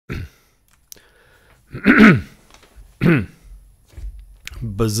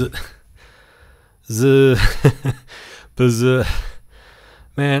Buzz, z, buzz.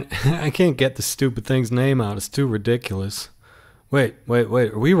 Man, I can't get the stupid thing's name out. It's too ridiculous. Wait.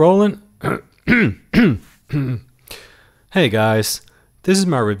 Are we rolling? Hey guys, this is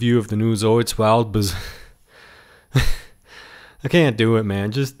my review of the new Zoids Wild Buzz. I can't do it,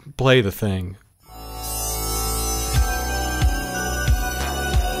 man. Just play the thing.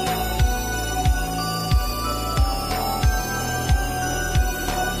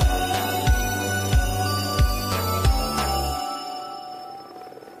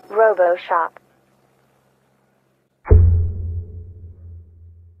 Robo Shop.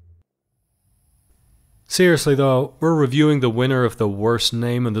 Seriously though, we're reviewing the winner of the worst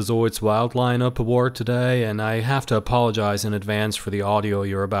name in the Zoids Wild lineup award today, and I have to apologize in advance for the audio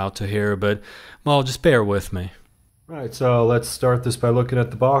you're about to hear, but, well, just bear with me. Right, so let's start this by looking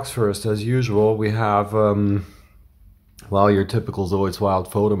at the box first. As usual, we have, your typical Zoids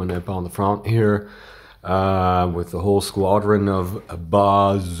Wild photo manip on the front here, with the whole squadron of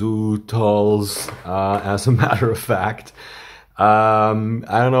Bazootles, as a matter of fact. I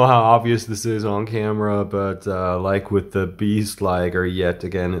don't know how obvious this is on camera, but like with the Beast Liger, yet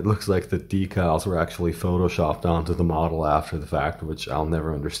again, it looks like the decals were actually photoshopped onto the model after the fact, which I'll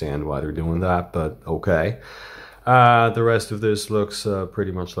never understand why they're doing that, but okay. The rest of this looks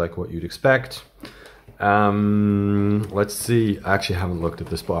pretty much like what you'd expect. Let's see. I actually haven't looked at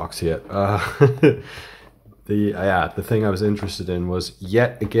this box yet. The thing I was interested in was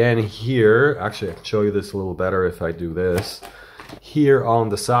yet again here. Actually, I can show you this a little better if I do this. Here on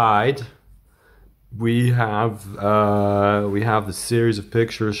the side, we have the series of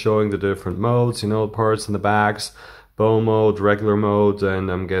pictures showing the different modes. You know, parts in the bags, bow mode, regular mode,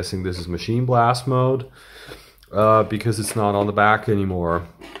 and I'm guessing this is machine blast mode because it's not on the back anymore.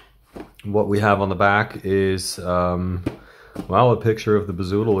 What we have on the back is a picture of the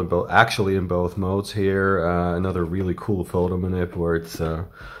Bazootle in both modes here. Another really cool photo manip where it's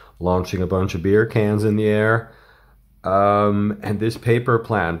launching a bunch of beer cans in the air. And this paper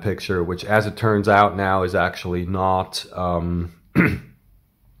plan picture, which as it turns out now is actually not a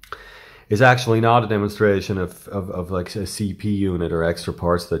demonstration of like a CP unit or extra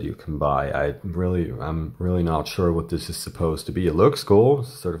parts that you can buy. I'm really not sure what this is supposed to be. It looks cool.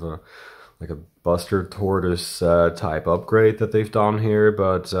 It's sort of a Buster Tortoise type upgrade that they've done here,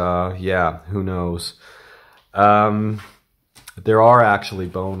 but yeah, who knows. There are actually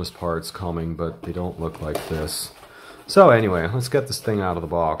bonus parts coming, but they don't look like this. So anyway, let's get this thing out of the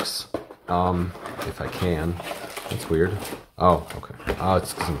box, if I can. That's weird. Oh, okay. Oh,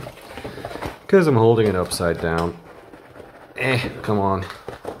 it's because I'm holding it upside down. Come on.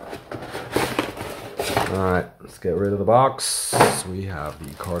 Alright, let's get rid of the box. We have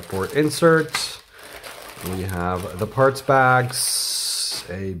the cardboard insert. We have the parts bags,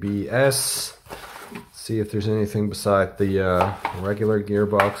 ABS. Let's see if there's anything beside the regular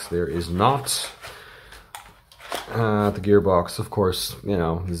gearbox. There is not. The gearbox, of course, you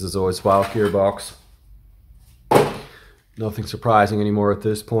know, this is always Wild gearbox. Nothing surprising anymore at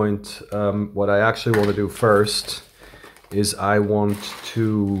this point. What I actually want to do first is I want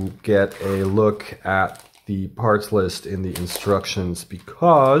to get a look at the parts list in the instructions,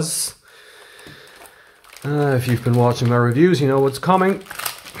 because if you've been watching my reviews, you know what's coming.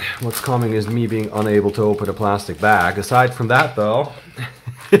 What's coming is me being unable to open a plastic bag. Aside from that, though,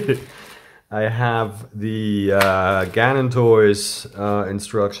 I have the Gannon Toys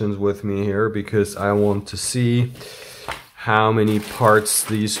instructions with me here, because I want to see how many parts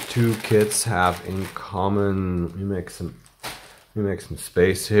these two kits have in common. Let me make some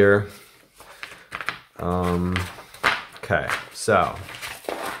space here. Okay, so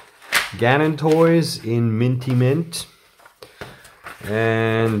Gannon Toys in Minty Mint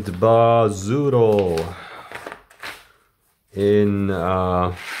and Bazootle in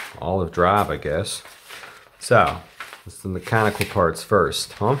olive drab, I guess. So let's the mechanical parts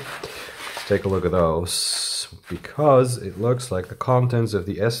first, huh? Let's take a look at those, because it looks like the contents of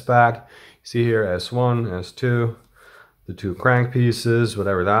the S bag. You see here S1, S2, the two crank pieces,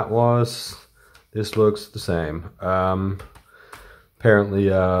 whatever that was. This looks the same. Apparently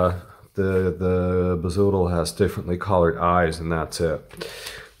the Bazootle has differently colored eyes, and that's it.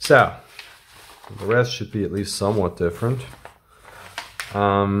 So the rest should be at least somewhat different.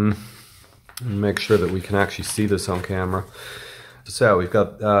 Make sure that we can actually see this on camera. So we've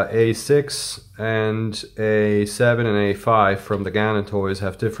got A6 and A7 and A5 from the Gannon Toys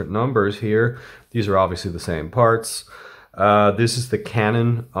have different numbers here. These are obviously the same parts. This is the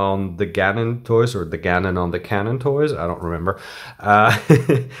cannon on the Ganon toys, or the Ganon on the cannon toys. I don't remember.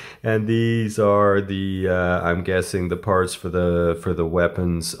 And these are the I'm guessing the parts for the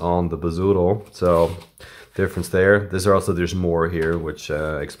weapons on the Bazootle. So difference there. There's more here, which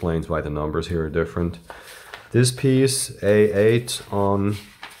explains why the numbers here are different. This piece A8 on.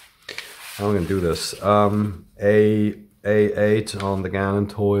 I'm gonna do this. A8 on the Ganon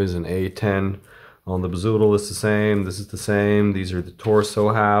toys and A10 on the Bazootle is the same. This is the same. These are the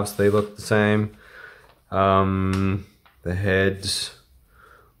torso halves. They look the same. The heads,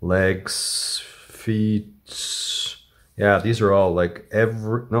 legs, feet. Yeah, these are all like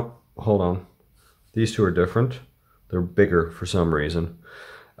no, hold on. These two are different. They're bigger for some reason.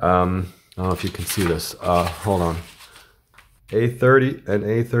 I don't know if you can see this. Hold on. A30 and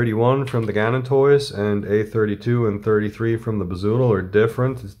A31 from the Ganon toys and A32 and 33 from the Bazootle are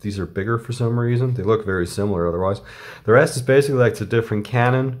different. These are bigger for some reason. They look very similar otherwise. The rest is basically like it's a different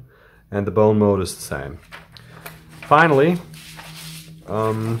cannon and the bone mode is the same. Finally,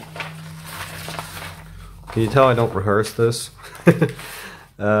 can you tell I don't rehearse this?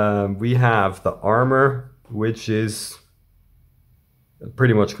 We have the armor, which is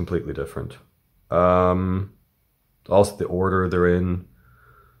pretty much completely different. Also the order they're in.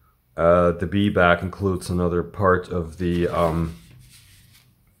 The B-back includes another part of the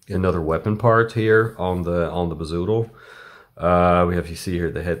another weapon part here on the Bazootle. We have, you see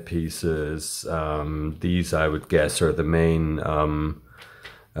here, the headpieces. These I would guess are the main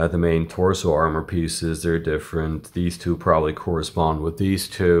torso armor pieces. They're different. These two probably correspond with these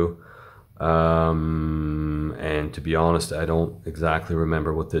two. And to be honest, I don't exactly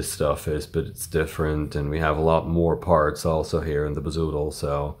remember what this stuff is, but it's different, and we have a lot more parts also here in the Bazootle.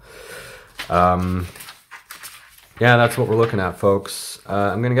 So yeah, that's what we're looking at, folks.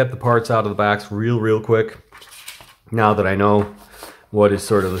 I'm gonna get the parts out of the backs real quick now that I know what is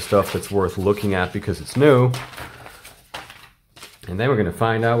sort of the stuff that's worth looking at because it's new, and then we're gonna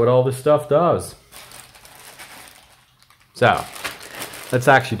find out what all this stuff does. So let's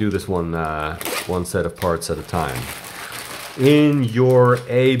actually do this one set of parts at a time. In your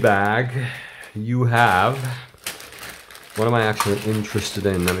A bag, you have, what am I actually interested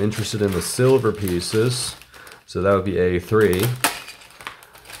in? I'm interested in the silver pieces, so that would be A3.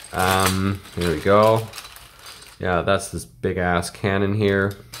 Here we go. Yeah, that's this big ass cannon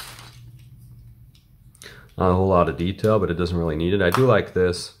here. Not a whole lot of detail, but it doesn't really need it. I do like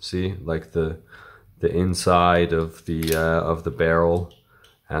this. See, like the inside of the barrel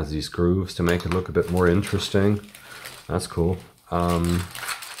has these grooves to make it look a bit more interesting. That's cool. And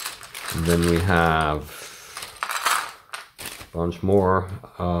then we have a bunch more.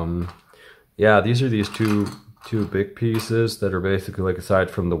 Yeah, these are these two big pieces that are basically, like,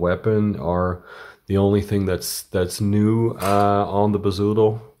 aside from the weapon, are the only thing that's new on the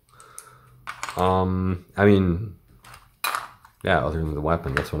Bazootle. I mean, yeah, other than the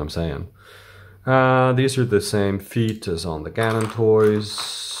weapon, that's what I'm saying. These are the same feet as on the Ganon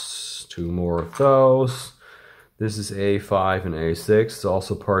toys. Two more of those. This is A5 and A6. It's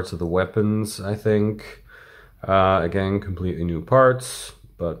also parts of the weapons, I think. Again, completely new parts,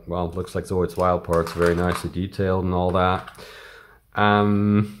 but, well, it looks like Zoids Wild parts, very nicely detailed and all that.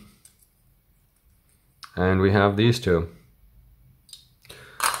 And we have these two.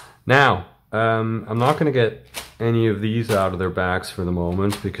 Now, I'm not going to get any of these out of their bags for the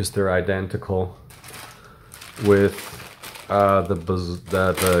moment because they're identical with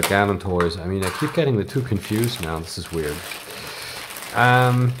the Ganon toys. I mean, I keep getting the two confused now. This is weird.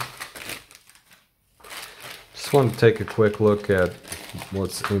 Just want to take a quick look at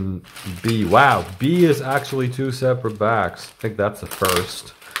what's in B. Wow, B is actually two separate backs. I think that's the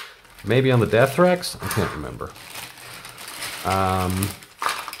first. Maybe on the Death Rex? I can't remember.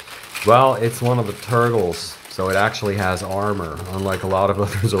 Well, it's one of the turtles, so it actually has armor, unlike a lot of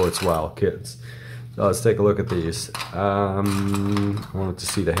other Zoids Wild kits. So let's take a look at these. I wanted to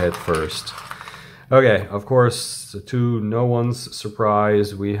see the head first. Okay, of course, to no one's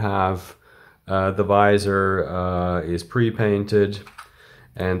surprise, we have the visor is pre-painted,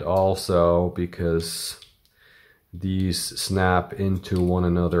 and also because these snap into one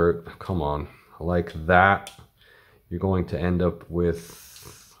another, come on, like that, you're going to end up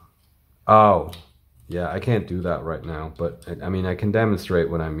with, oh, yeah, I can't do that right now, but I mean, I can demonstrate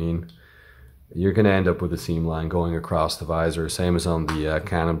what I mean. You're going to end up with a seam line going across the visor, same as on the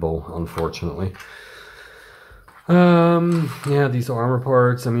Cannonball, unfortunately. Yeah, these armor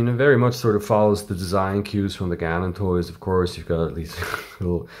parts, I mean, it very much sort of follows the design cues from the Ganon toys, of course. You've got these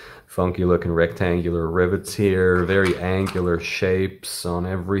little funky looking rectangular rivets here, very angular shapes on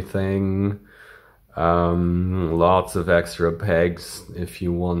everything. Lots of extra pegs if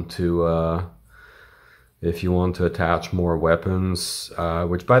you want to attach more weapons.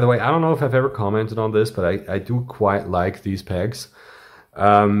 Which, by the way, I don't know if I've ever commented on this, but I do quite like these pegs.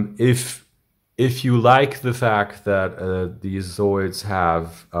 If you like the fact that these Zoids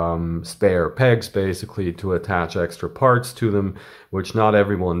have spare pegs basically to attach extra parts to them, which not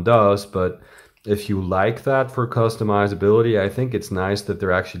everyone does, but if you like that for customizability, I think it's nice that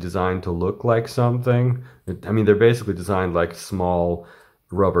they're actually designed to look like something. I mean, they're basically designed like small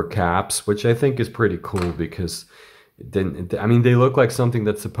rubber caps, which I think is pretty cool because then, I mean, they look like something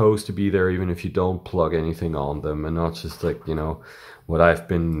that's supposed to be there even if you don't plug anything on them, and not just like, you know, what I've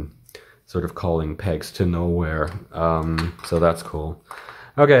been sort of calling pegs to nowhere. So that's cool.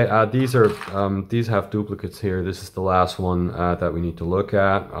 Okay, these have duplicates here. This is the last one that we need to look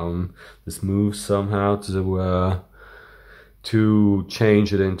at. This moves somehow to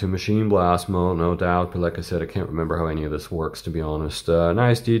change it into machine blast mode, no doubt. But like I said, I can't remember how any of this works, to be honest.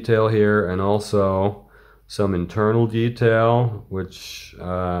 Nice detail here, and also some internal detail, which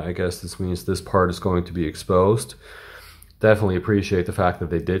I guess this means this part is going to be exposed. Definitely appreciate the fact that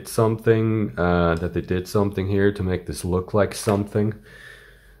they did something, here to make this look like something.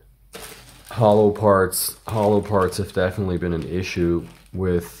 Hollow parts have definitely been an issue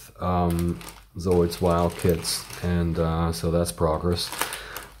with Zoids Wild kits, and so that's progress.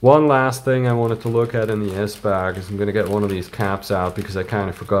 One last thing I wanted to look at in the S bag is I'm going to get one of these caps out because I kind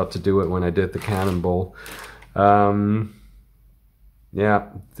of forgot to do it when I did the cannonball. Yeah,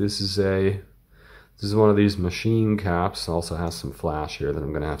 this is one of these machine caps. Also has some flash here that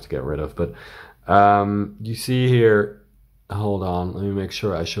I'm going to have to get rid of, but you see here. Hold on, let me make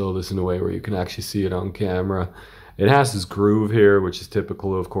sure I show this in a way where you can actually see it on camera. It has this groove here, which is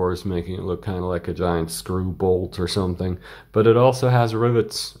typical, of course, making it look kind of like a giant screw bolt or something. But it also has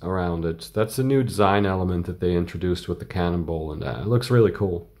rivets around it. That's a new design element that they introduced with the cannonball, and it looks really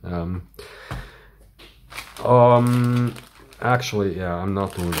cool. Actually, yeah, I'm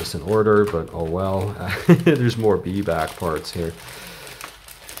not doing this in order, but oh well. There's more B-back parts here.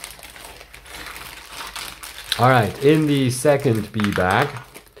 Alright, in the second B bag,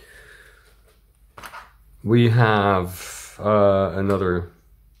 we have another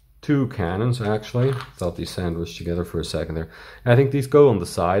two cannons, actually. Thought these sandwiched together for a second there. I think these go on the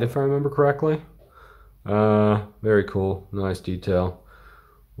side, if I remember correctly. Very cool, nice detail.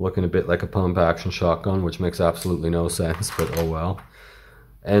 Looking a bit like a pump-action shotgun, which makes absolutely no sense, but oh well.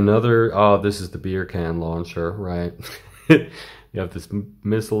 This is the beer can launcher, right? You have this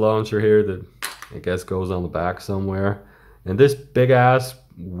missile launcher here that I guess goes on the back somewhere. And this big ass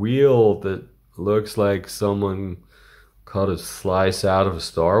wheel that looks like someone cut a slice out of a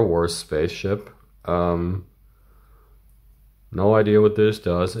Star Wars spaceship. No idea what this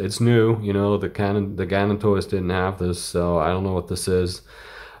does. It's new, you know, the Ganon toys didn't have this, so I don't know what this is.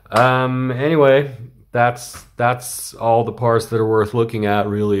 Anyway, that's all the parts that are worth looking at,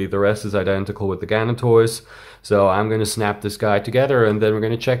 really. The rest is identical with the Ganon toys. So I'm going to snap this guy together and then we're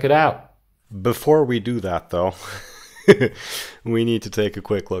going to check it out. Before we do that, though, we need to take a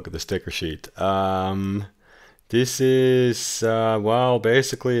quick look at the sticker sheet. This is, well,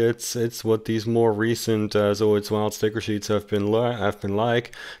 basically it's what these more recent Zoids Wild sticker sheets have been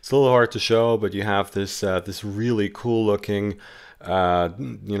like. It's a little hard to show, but you have this this really cool looking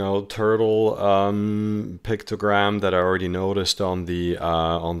you know, turtle pictogram that I already noticed on the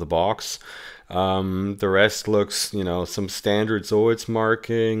box. The rest looks, you know, some standard Zoids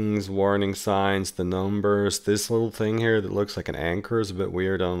markings, warning signs, the numbers. This little thing here that looks like an anchor is a bit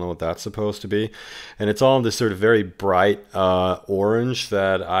weird. I don't know what that's supposed to be. And it's all in this sort of very bright orange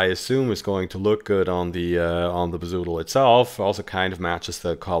that I assume is going to look good on the Bazootle itself. Also kind of matches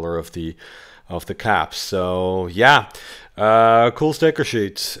the color of the caps. So yeah, cool sticker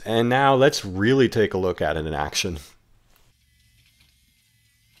sheet. And now let's really take a look at it in action.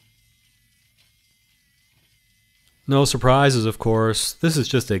 No surprises, of course. This is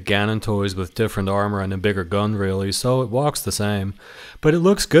just a Ganon toys with different armor and a bigger gun, really, so it walks the same. But it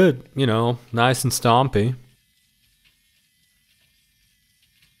looks good, you know, nice and stompy.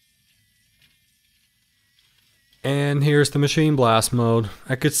 And here's the machine blast mode.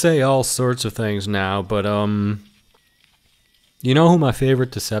 I could say all sorts of things now, but you know who my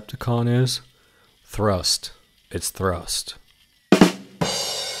favorite Decepticon is? Thrust. It's Thrust.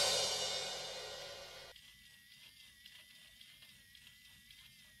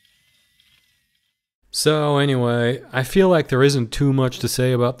 So anyway, I feel like there isn't too much to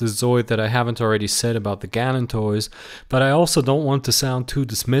say about the Zoid that I haven't already said about the Ganon toys, but I also don't want to sound too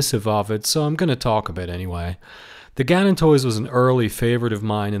dismissive of it, so I'm going to talk a bit anyway. The Ganon toys was an early favorite of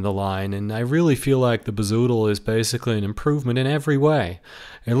mine in the line, and I really feel like the Bazootle is basically an improvement in every way.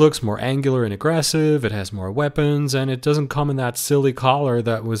 It looks more angular and aggressive, it has more weapons, and it doesn't come in that silly collar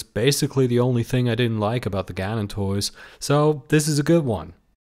that was basically the only thing I didn't like about the Ganon toys, so this is a good one.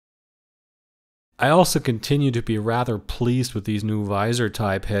 I also continue to be rather pleased with these new visor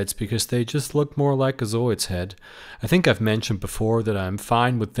type heads because they just look more like a Zoid's head. I think I've mentioned before that I'm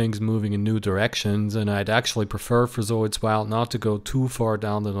fine with things moving in new directions, and I'd actually prefer for Zoid's Wild not to go too far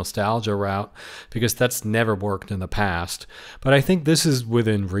down the nostalgia route because that's never worked in the past. But I think this is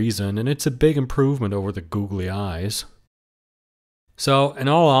within reason, and it's a big improvement over the googly eyes. So, in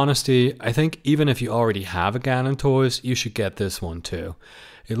all honesty, I think even if you already have a Ganon toys, you should get this one too.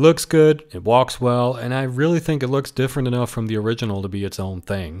 It looks good, it walks well, and I really think it looks different enough from the original to be its own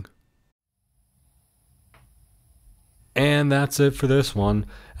thing. And that's it for this one.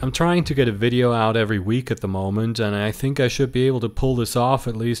 I'm trying to get a video out every week at the moment, and I think I should be able to pull this off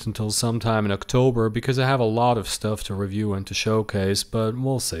at least until sometime in October because I have a lot of stuff to review and to showcase, but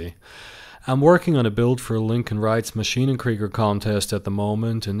we'll see. I'm working on a build for Lincoln Wright's Maschinenkrieger contest at the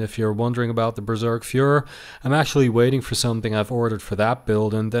moment, and if you're wondering about the Berserk Führer, I'm actually waiting for something I've ordered for that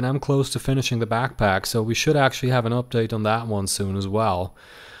build, and then I'm close to finishing the backpack, so we should actually have an update on that one soon as well.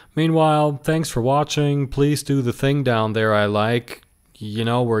 Meanwhile, thanks for watching. Please do the thing down there I like, you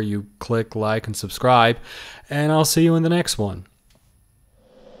know, where you click like and subscribe, and I'll see you in the next one.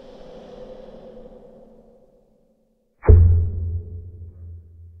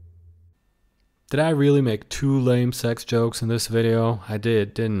 Did I really make 2 lame sex jokes in this video? I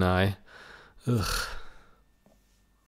did, didn't I? Ugh.